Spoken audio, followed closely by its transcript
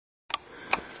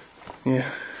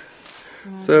Yeah.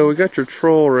 So we got your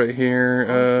troll right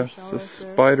here. It's a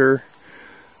spider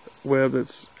web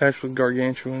that's actually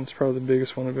gargantuan. It's probably the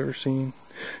biggest one I've ever seen.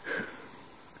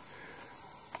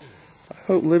 I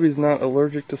hope Libby's not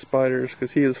allergic to spiders,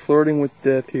 because he is flirting with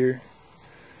death here.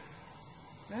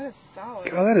 That is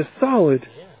solid. God, that is solid.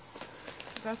 Yeah.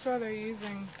 That's why they're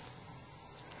using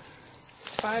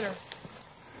spider.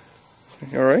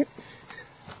 Alright?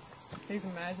 He's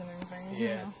imagining things,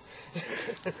 Yeah.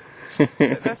 you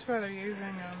know. That's why they're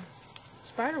using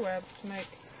spider webs to make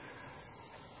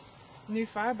new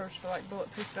fibers for like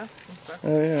bulletproof vests and stuff.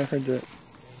 Oh yeah, I heard that. Yeah,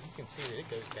 you can see that it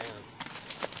goes down.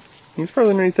 He's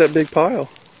probably underneath that big pile.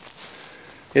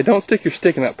 Yeah, don't stick your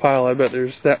stick in that pile. I bet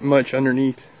there's that much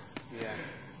underneath. Yeah.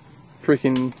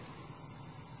 Freaking...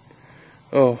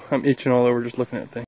 Oh, I'm itching all over just looking at that thing.